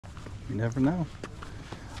You never know.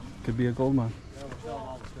 Could be a gold mine. Good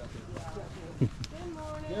morning.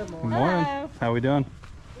 Good morning. Hello. How we doing?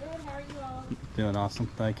 Good, how are you all? Doing awesome,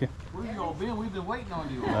 thank you. Where you all been? We've been waiting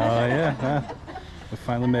on you. Oh yeah, we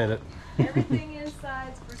finally made it. Everything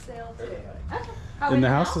inside's for sale too. In the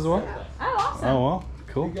house as well? Oh, awesome. Oh well,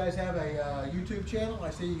 cool. You guys have a YouTube channel? I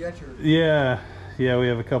see you got your Yeah, we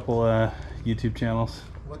have a couple YouTube channels.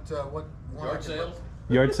 what Yard sales?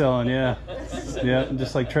 Yard selling, yeah. Yeah,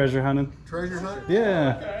 just like treasure hunting. treasure hunt?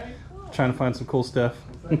 Yeah, Okay. trying to find some cool stuff.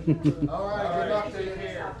 All right, good luck to you.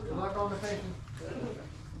 Good luck on the fishing.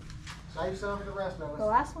 Save some for the rest of The us.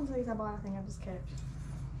 last ones of these I bought, I think I just kept.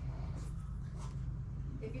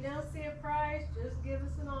 If you don't see a price, just give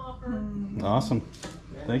us an offer. Awesome.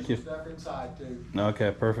 And Thank you. there's some stuff inside too.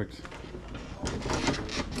 Okay, perfect.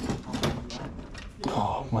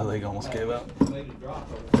 Oh, my leg almost gave out.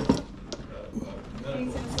 Let's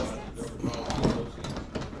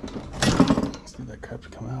need that crap to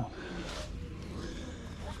come out.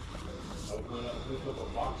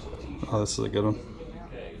 Oh, this is a good one.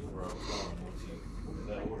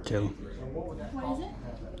 Caleb. What is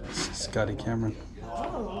it? Scotty Cameron.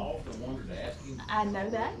 Oh. I know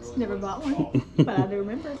that. Never bought one, but I do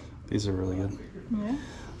remember. These are really good. Yeah.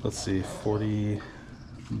 Let's see, 40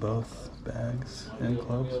 both bags and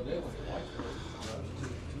clubs.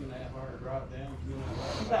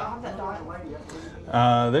 But I'll have that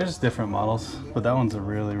dot. There's different models, but that one's a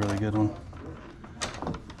really, really good one.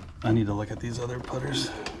 I need to look at these other putters.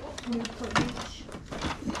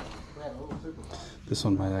 This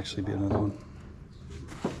one might actually be another one.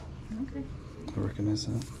 Okay. I recognize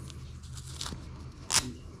that.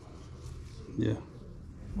 Yeah.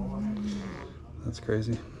 That's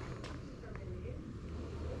crazy.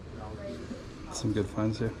 Some good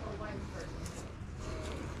finds here.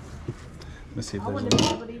 Let me see if I there's wouldn't be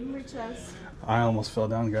one. able to even reach those. I almost fell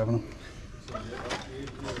down grabbing them.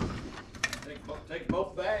 Take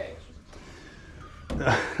both bags.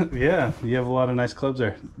 Yeah, you have a lot of nice clubs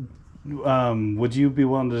there. Would you be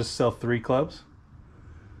willing to just sell 3 clubs?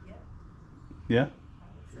 Yeah?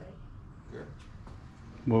 Sure.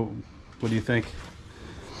 What do you think?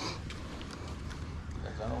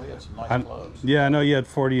 I know we had some nice I'm- clubs. Yeah, I know you had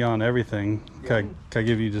 40 on everything. Can I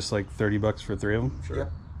give you just like 30 bucks for 3 of them? Sure.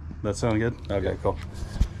 Yep. That sound good? Okay, cool.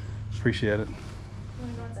 Appreciate it. You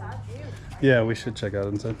want to go inside? Yeah, we should check out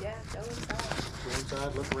inside. Yeah, go inside. Go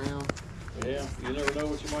inside, look around. Yeah, you never know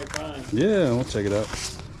what you might find. Yeah, we'll check it out.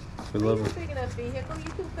 We love It's a it. big enough vehicle, you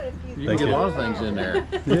can put a few. You Thank can get you. a lot of things in there.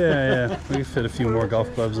 Yeah, we can fit a few more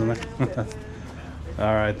golf clubs in there.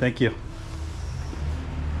 All right, thank you.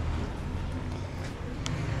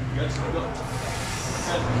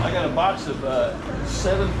 I got a box of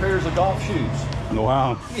 7 pairs of golf shoes.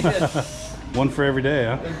 Wow. One for every day,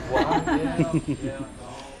 huh? Yeah.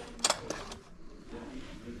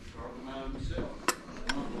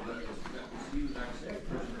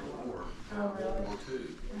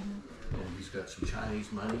 And he's got some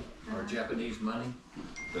Chinese money or Japanese money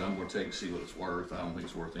that I'm going to take and see what it's worth. I don't think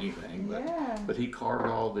it's worth anything, but he carved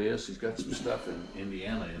all this. He's got some stuff in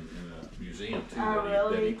Indiana in a museum too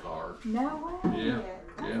that he carved. No way. Yeah,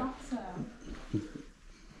 That's yeah. awesome.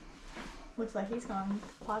 Looks like he's gone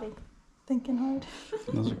potty. Thinking hard.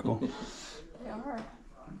 Those are cool. They are.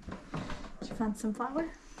 Did you find some flour?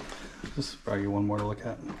 Just probably one more to look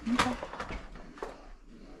at. Okay.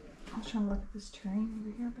 I was trying to look at this train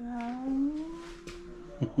over here,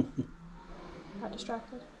 but got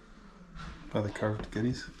distracted. By the carved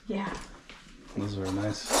goodies. Yeah. Those are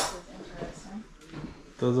nice. This is interesting.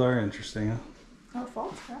 Those are interesting, huh? Oh,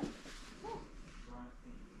 false crap.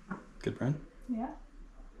 Good brand. Yeah.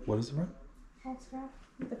 What is the brand? False crap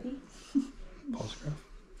with a P. Pulse Graph.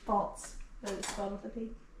 False, but it's spelled with a P.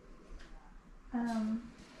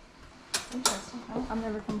 Interesting. I've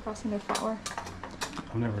never come across any flour.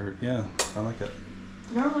 I've never, yeah, I like it.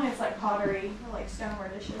 Normally it's like pottery, or like stoneware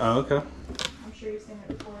dishes. Oh, okay. I'm sure you've seen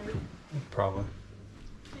it before. Probably.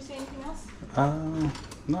 Did you see anything else?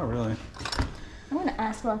 Not really. I want to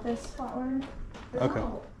ask about this flour. Okay.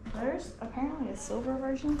 There's apparently a silver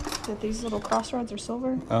version, that these little crossroads are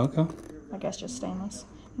silver. Oh, okay. I guess just stainless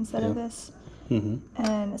instead of this. Mm-hmm.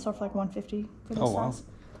 And it sold for like $150 for this Oh, wow. size.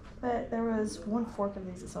 But there was 1 fork of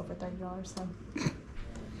these that sold for $30, so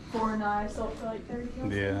 4 knives sold for like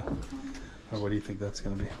 $30. Yeah. What do you think that's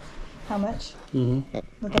gonna be? How much? Mm-hmm.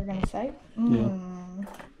 What they're gonna say? $5.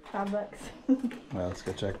 Well, let's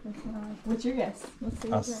go check. What's your guess? Let's see.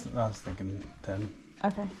 I What's was thinking 10.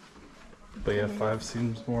 Okay. But yeah, 5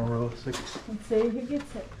 seems more realistic. Let's see who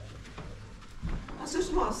gets it. I was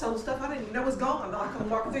just want to sell stuff I didn't even know was gone. I come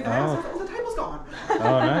walking through the house, oh, the table's gone. Oh,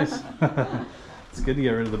 nice. It's good to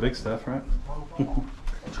get rid of the big stuff, right?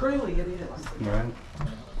 Truly, it is. Right.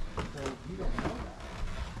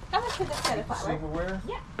 How much for this set of flour? Silverware?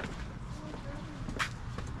 Yeah.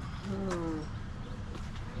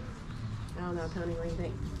 I don't know, Tony, what do you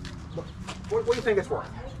think? What do you think it's worth?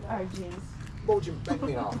 Oh, jeez. What would you make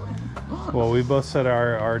me an offer? Well, we both said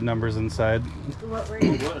our numbers inside. What were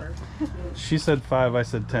you for? She said 5, I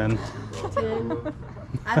said 10. 10?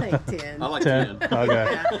 I think 10. I like 10. 10. Okay.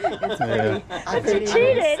 Yeah, it's pretty. I You think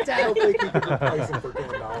cheated. I don't think you could replace him for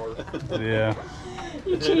 $10. Yeah.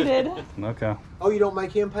 You cheated. Okay. Oh, you don't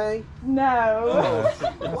make him pay? No.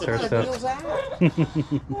 That's her What stuff. deal's that?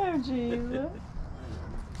 Oh, jeez.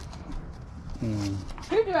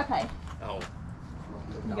 Who do I pay? Oh,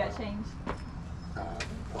 You got change. I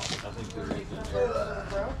think there is in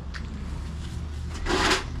there.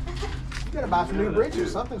 You gotta buy some new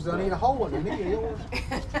bridges. Something's gonna eat a hole in the knee of yours.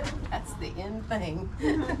 That's the end thing.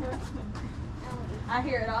 I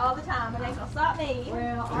hear it all the time. It ain't gonna stop me. Well,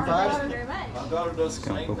 You our guys? daughter, Very much. My daughter does the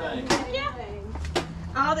same thing. Yeah.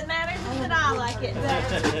 All that matters is that I like it.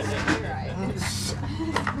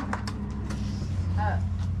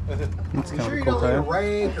 That's You kind sure of a you cool don't need a tire.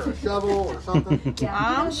 rake or a shovel or something?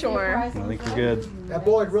 I'm sure. I think you're good. That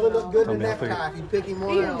boy'd really look good in a Tell me how to necktie if you pick him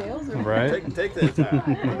one out. Right? Take that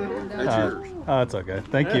time. That's yours. Oh, it's okay.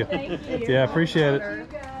 Thank you. Yeah, appreciate it.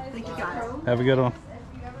 Thank you guys. Have a good one.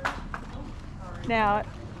 Now,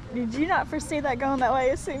 did you not foresee that going that way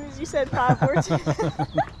as soon as you said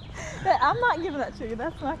 514? I'm not giving that to you.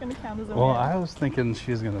 That's not going to count as a Well, win. I was thinking she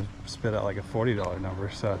was going to spit out like a $40 number,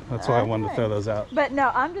 so that's why I wanted to Okay. throw those out. But no,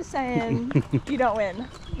 I'm just saying you don't win.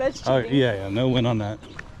 That's Oh, cheating. yeah, no win on that.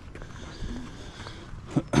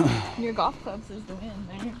 Your golf clubs is the win,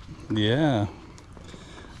 right? Yeah.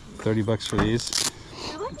 $30 for these.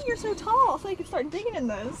 You're lucky you're so tall, so you can start digging in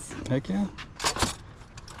those. Heck yeah.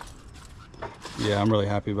 Yeah, I'm really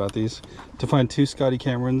happy about these. To find 2 Scotty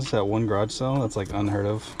Camerons at one garage sale, that's like unheard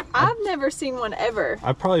of. I've never seen one ever.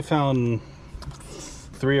 I probably found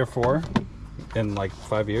 3 or 4 in like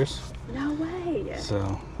 5 years. No way.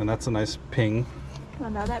 So, and that's a nice ping. I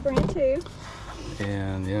know that brand too.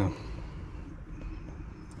 And yeah,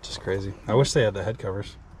 just crazy. I wish they had the head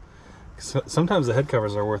covers. Sometimes the head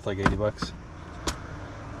covers are worth like $80.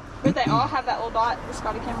 But they all have that little dot, the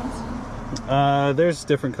Scotty Camerons. There's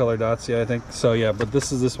different color dots, yeah, I think. So yeah, but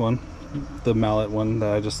this is this one, the mallet one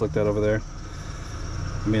that I just looked at over there.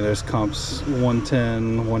 I mean, there's comps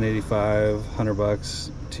 110, 185,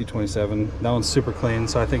 $100, 227. That one's super clean,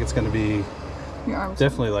 so I think it's going to be Your arms.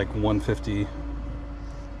 definitely like 150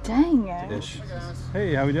 Dang it. ish.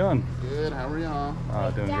 Hey, how we doing? Good, how are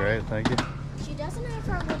y'all? Doing great, thank you. She doesn't have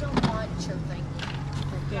her little muncher thing.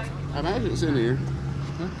 I imagine it's in here.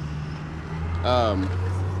 Huh?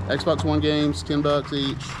 Xbox One games, $10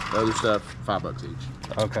 each. Other stuff, $5 each.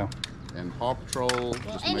 Okay. And Paw Patrol, Well, just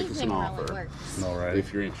make us anything an really offer. works. Alright.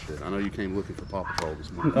 If you're interested. I know you came looking for Paw Patrol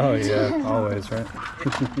this morning. Oh yeah, always, right?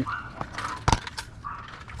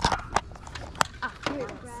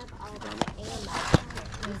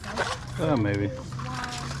 Maybe.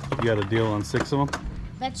 You got a deal on 6 of them?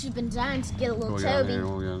 Bet you've been dying to get a little What we got Toby. here?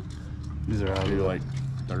 What we got? These are out Maybe of like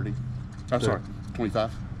 30? I'm sorry,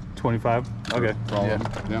 25? 25? Okay. For all Yeah. of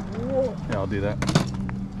them? Yeah. Yeah, I'll do that.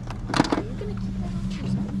 Are you gonna keep that on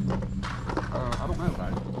yourself? I don't know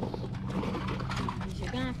about it.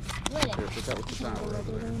 You're gonna split it. Here, put that with the tower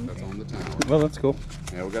over there. That's on the tower. Well, that's cool.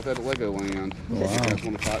 Yeah, we got that at Legoland. Wow. If you guys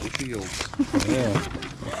want to fight with shields. Yeah.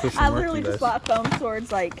 Official I literally just merchandise. bought foam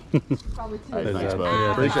swords like probably 2 Hey, years thanks, ago. bud.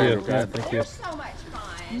 Yeah, thank Appreciate you. it. Yeah, thank you. So much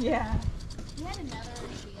fun. Yeah. You had another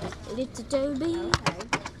little Toby.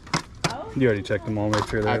 You already checked them all, make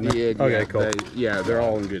sure they're I in there? did. Okay, Yeah, cool. they're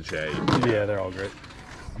all in good shape. Yeah, they're all great.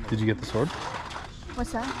 Did you get the sword?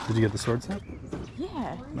 What's that? Did you get the sword set?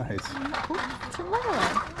 Yeah. Nice. It's from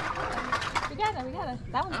Legoland. We got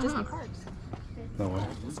it. That one's Disney Parks. No way.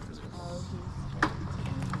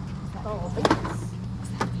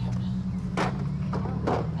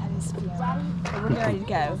 That is Fiona. We're getting ready to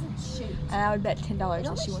go. And I would bet $10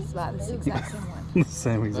 that she wants to buy this exact same one. The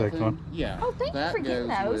same exact one. Yeah. Oh, thank you that for getting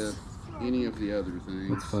goes those. with any of the other things.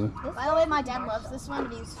 That's funny. By the way, my dad loves this one,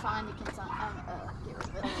 but he was fine to get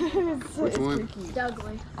rid of it. Which one?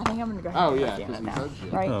 Dudley. I think I'm gonna go ahead Oh and yeah, get because it he now. hugs you.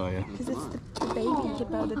 Right? Oh, yeah. Because it's the baby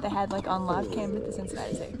hippo that they had like on live cam at the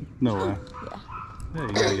Cincinnati Zoo. No way. Yeah. Yeah,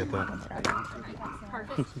 you gotta get that.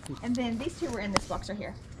 Perfect. And then these two were in this box right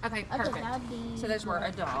here. Okay, Okay, perfect. that would be. So those were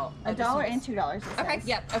 $1. $1 and $2. it Okay, says.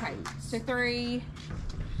 yep, okay. So $3.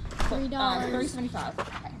 $3. $3.75.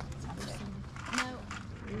 Okay. No.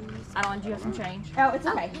 I don't. Do you have some change? Oh, it's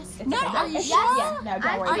okay. It's No, okay. are you It's- sure? Yeah, no,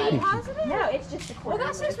 don't worry Are about you it. positive? No, it's just a quarter. Well,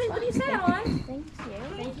 that's so sweet. What do you say, Ellen? Thank you.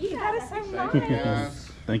 Thank you. That is so nice. Guys,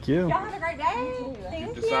 Thank you. Y'all have a great day.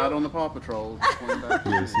 Thank you. decide on the Paw Patrol.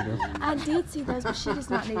 Yeah, you see those? I did see those, but she does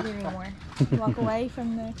not need it anymore. Walk away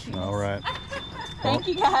from the cuteness. All right. Thank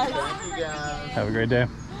you, guys. Thank you guys. Have a great day.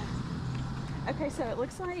 Okay, so it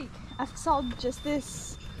looks like I saw just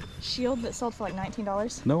this shield that sold for like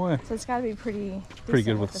 $19. No way. So it's got to be pretty Pretty decent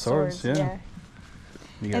good with the swords, yeah.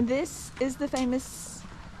 You got- And this is the famous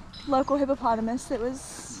local hippopotamus that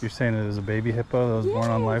was. You're saying it is a baby hippo that was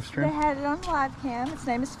born on live Yes, stream? They had it on live cam. Its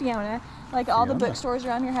name is Fiona. Like all the Fiona. bookstores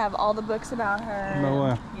around here have all the books about her. No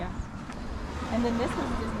way. Yeah. And then this was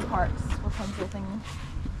Disney Parks Rapunzel thing.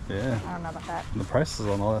 Yeah. I don't know about that. The prices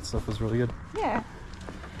on all that stuff was really good. Yeah.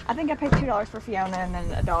 I think I paid $2 for Fiona and then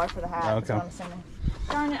 $1 for the hat. Oh, That's what okay. I'm assuming.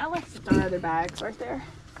 Darn it, I left our other bags right there.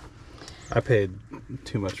 I paid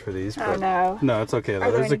too much for these. Oh But no. no, it's okay though.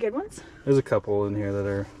 Are there There's any a, good ones? there's a couple in here that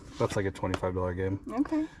are, that's like a $25 game.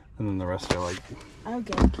 Okay. And then the rest are like Oh,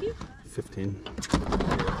 GameCube? 15.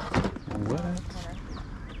 What?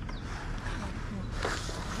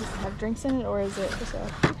 Does it have drinks in it or is it just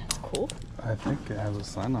a... That's cool. I think it has a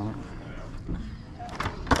sign on it.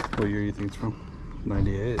 What year do you think it's from?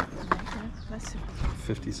 98. Okay. That's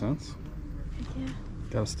 50 cents. yeah.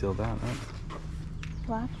 Gotta steal that, right?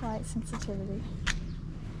 Black light sensitivity.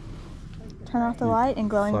 Turn off the light and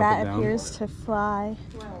glowing Flap it bat down. appears to fly.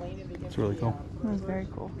 It's really cool. It was very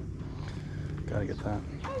cool. Gotta get that.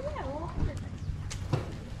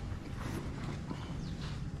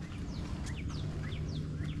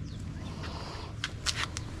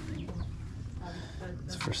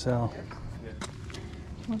 It's for sale.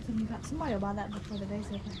 One thing you got, somebody will buy that before the day's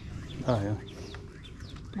over. Oh yeah.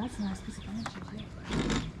 That's a nice piece of furniture too.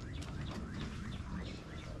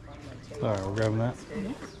 All right, we're grabbing that.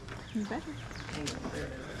 You better.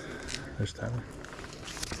 There's Tyler.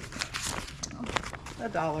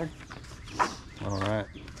 $1. All right,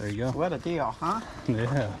 there you go. What a deal, huh?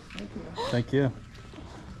 Yeah. Thank you.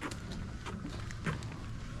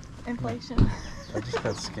 Inflation. I just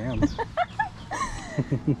got scammed.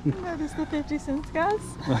 Notice the 50 cents, guys.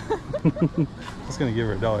 I was gonna give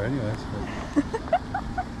her $1 anyways. But...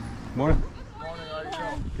 Morning. Morning, how you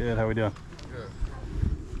doing? Good. How we doing? Good.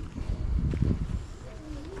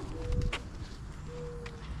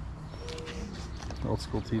 Old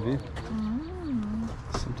school TV.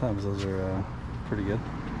 Sometimes those are pretty good.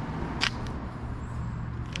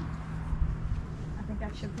 I think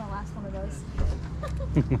I shipped my last one of those.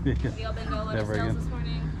 Y'all been to Never sales again. this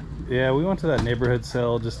morning? Yeah, we went to that neighborhood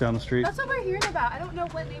sale just down the street. That's what we're hearing about. I don't know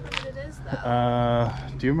what neighborhood it is though.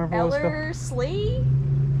 Do you remember what it was called? Ellerslie? Is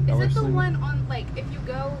it the Ellerslie? one on like if you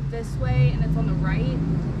go this way and it's on the right?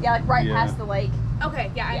 Yeah, like right Yeah. past the lake.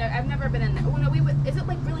 Okay, yeah, I know. I've never been in there. Oh no, we would. Is it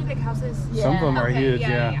like really big houses? Some of them are Okay, huge,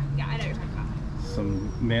 yeah. Yeah, I know what you're talking about.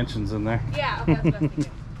 Some mansions in there. Yeah, okay, that's what I was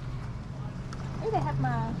thinking. Oh, they have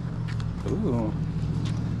my... Ooh.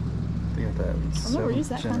 They got that never used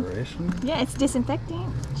seventh that one. generation. Yeah, it's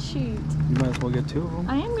disinfectant. Shoot. You might as well get 2 of them.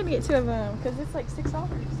 I am going to get 2 of them because it's like $6.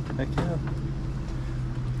 Heck yeah.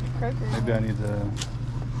 Kroger. Maybe I need to.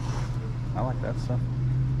 I like that stuff.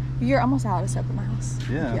 You're almost out of soap in my house.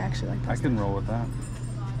 Yeah. If you actually like that I can roll with that.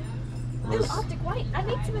 Ooh, Optic White. I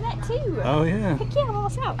need some of that too. Oh yeah. Heck yeah, I'm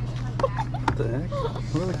almost out. What the heck?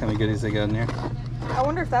 What other kind of goodies they got in here? I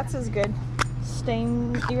wonder if that's as good.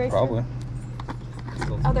 Stain eraser. Probably.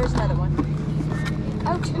 Oh, there's another one.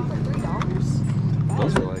 Oh, 2 for $3.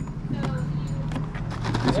 Those are like.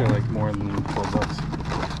 These are like more than $12.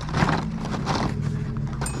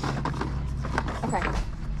 Okay.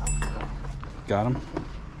 Got them.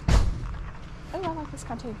 Oh, I like this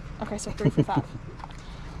kind too. Okay, so 3 for $5.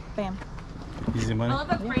 Bam. Easy I money. love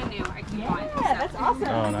that brand new. I keep on. Yeah, that's awesome.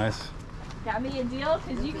 Oh, nice. Got me a deal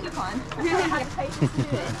because you coupon. I have to pay just to do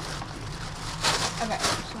it. Okay.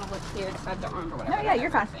 Just want to look here inside the arm or whatever. No, yeah,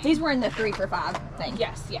 you're fine. These were in the 3 for $5 thing.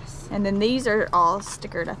 Yes, yes. And then these are all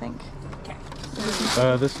stickered, I think. Okay.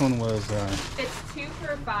 This one was. It's 2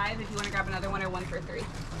 for $5 if you want to grab another one, or 1 for $3.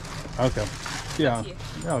 Okay. Yeah. Up to you.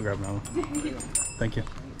 Yeah, I'll grab another one. Thank you.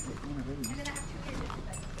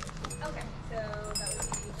 Okay, so that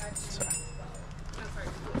would be 5. Sorry.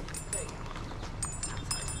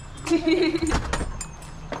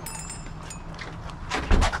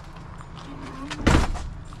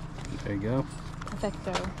 There you go.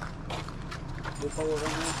 Perfecto.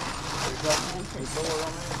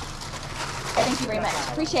 Thank you very much.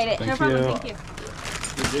 Appreciate it. Thank No problem, you. thank you.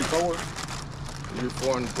 You did forward. You did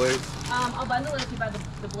four in the place. I'll bundle it if you buy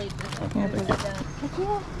the blade. Okay, thank you. Heck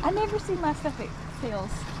yeah. I never see my stuff at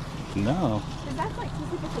sales. No. Is that like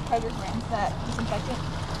specific to Kroger's brands, that disinfectant?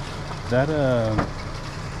 That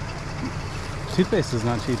toothpaste is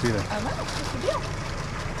not cheap either. I know, it's a deal.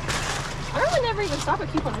 I really never even stop at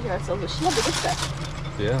coupon yard sales, but she had the good stuff.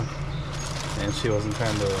 Yeah. And she wasn't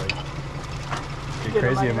trying to like get Give her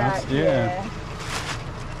crazy money amounts. back, Yeah.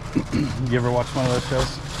 You ever watch one of those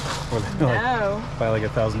shows where they like No. buy like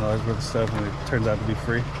 $1,000 worth of stuff and it turns out to be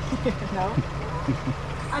free? No.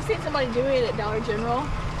 I've seen somebody do it at Dollar General,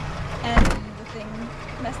 and the thing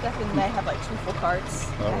messed up, and they have like 2 full carts.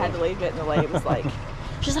 Oh, I had to leave it, and the lady was like,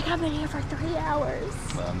 she's like, I've been here for 3 hours.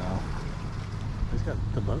 Oh no. He's got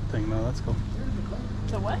the boat thing though, that's cool.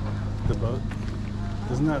 The what? The boat.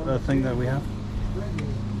 Isn't that a thing that we have?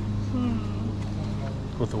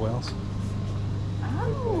 With the whales?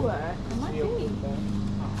 Oh, it might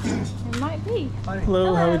be. It might be.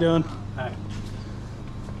 Hello, how we doing? Hi.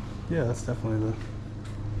 Yeah, that's definitely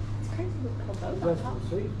It's crazy what boat on top.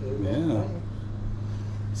 yeah.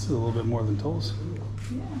 This is a little bit more than tolls.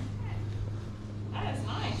 Yeah. That is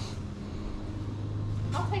nice.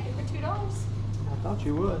 I'll take it for $2. I thought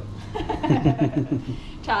you would.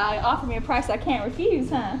 Ty offered me a price I can't refuse,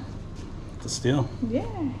 huh? It's a steal. Yeah.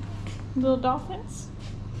 Little dolphins.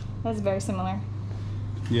 That's very similar.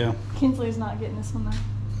 Yeah. Kinsley's not getting this one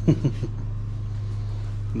though.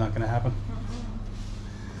 Not gonna happen.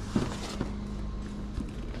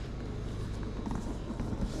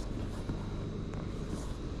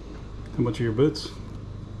 How much are your boots?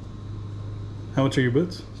 How much are your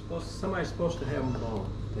boots? Somebody's supposed to have them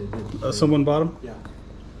on. They didn't. Someone bought them? Yeah.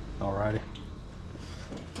 Alrighty.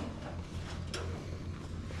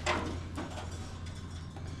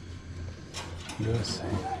 USA.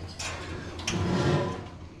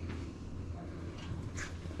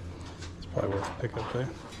 It's probably worth a pickup there.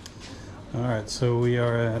 Alright, so we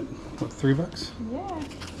are at, what, $3? Yeah.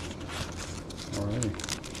 Alrighty.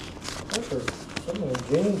 Some of the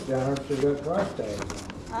jeans down there still got price tags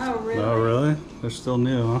on. Oh, really? Oh, really? They're still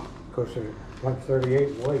new, huh? Of course, they're like 38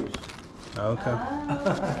 in waist. Okay.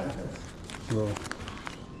 A little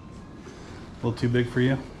too big for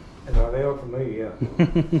you? No, they are for me, yeah.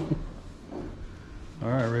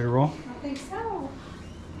 Alright, ready to roll? I think so.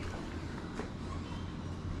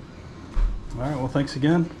 Alright, well, thanks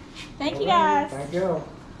again. Thank you guys. Thank you.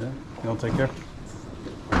 Yeah, y'all take care.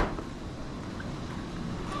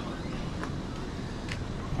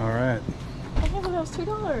 Alright, I think it was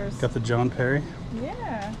 $2. got the John Perry.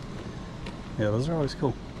 Yeah. Yeah, those are always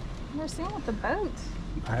cool. I've never seen one with the boat.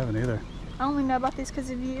 I haven't either. I only know about these because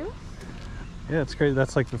of you. Yeah, it's great.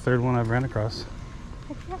 That's like the 3rd one I've ran across.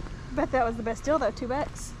 Heck yeah. I bet that was the best deal though, $2.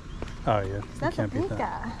 Oh yeah, you That's a can't beat big that.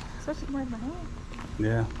 guy. Especially more in my hand.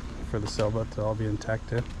 Yeah, for the sailboat to all be intact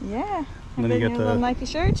too. Yeah. And then you get your little the Nike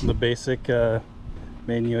shirt. the basic made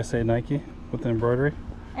in USA Nike with the embroidery.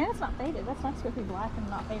 And it's not faded. That's nice to be black and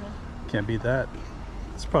not faded. Can't beat that.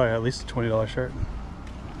 It's probably at least a $20 shirt.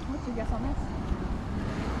 What's your guess on this?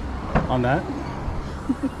 On that,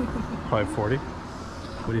 probably 40.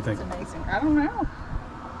 What do you think? It's amazing. I don't know.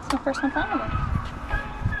 It's my first time finding them.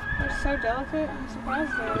 They're so delicate. I'm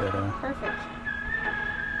surprised they're Yeah. perfect.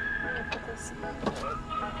 I'm gonna put this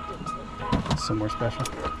Somewhere special.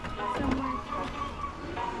 somewhere.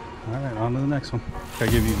 All right, on to the next one. Can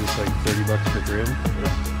I give you just like $30 for 3 of them?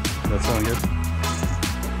 That sound good?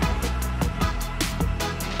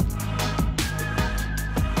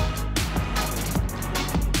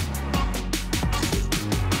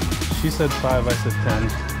 She said 5, I said 10.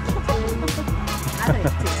 I think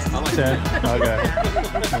 10. 10. Okay.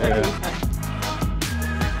 Yeah.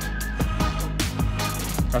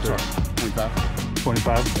 That's right. 25.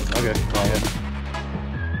 25? Okay. Yeah.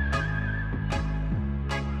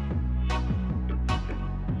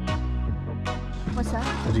 What's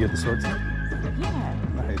that? Did you get the sword set? Yeah.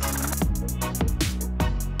 Nice.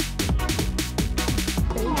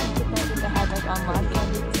 They even put that in the had like online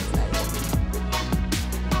candies.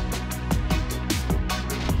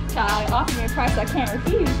 Ty offered me a price I can't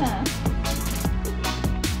refuse, huh?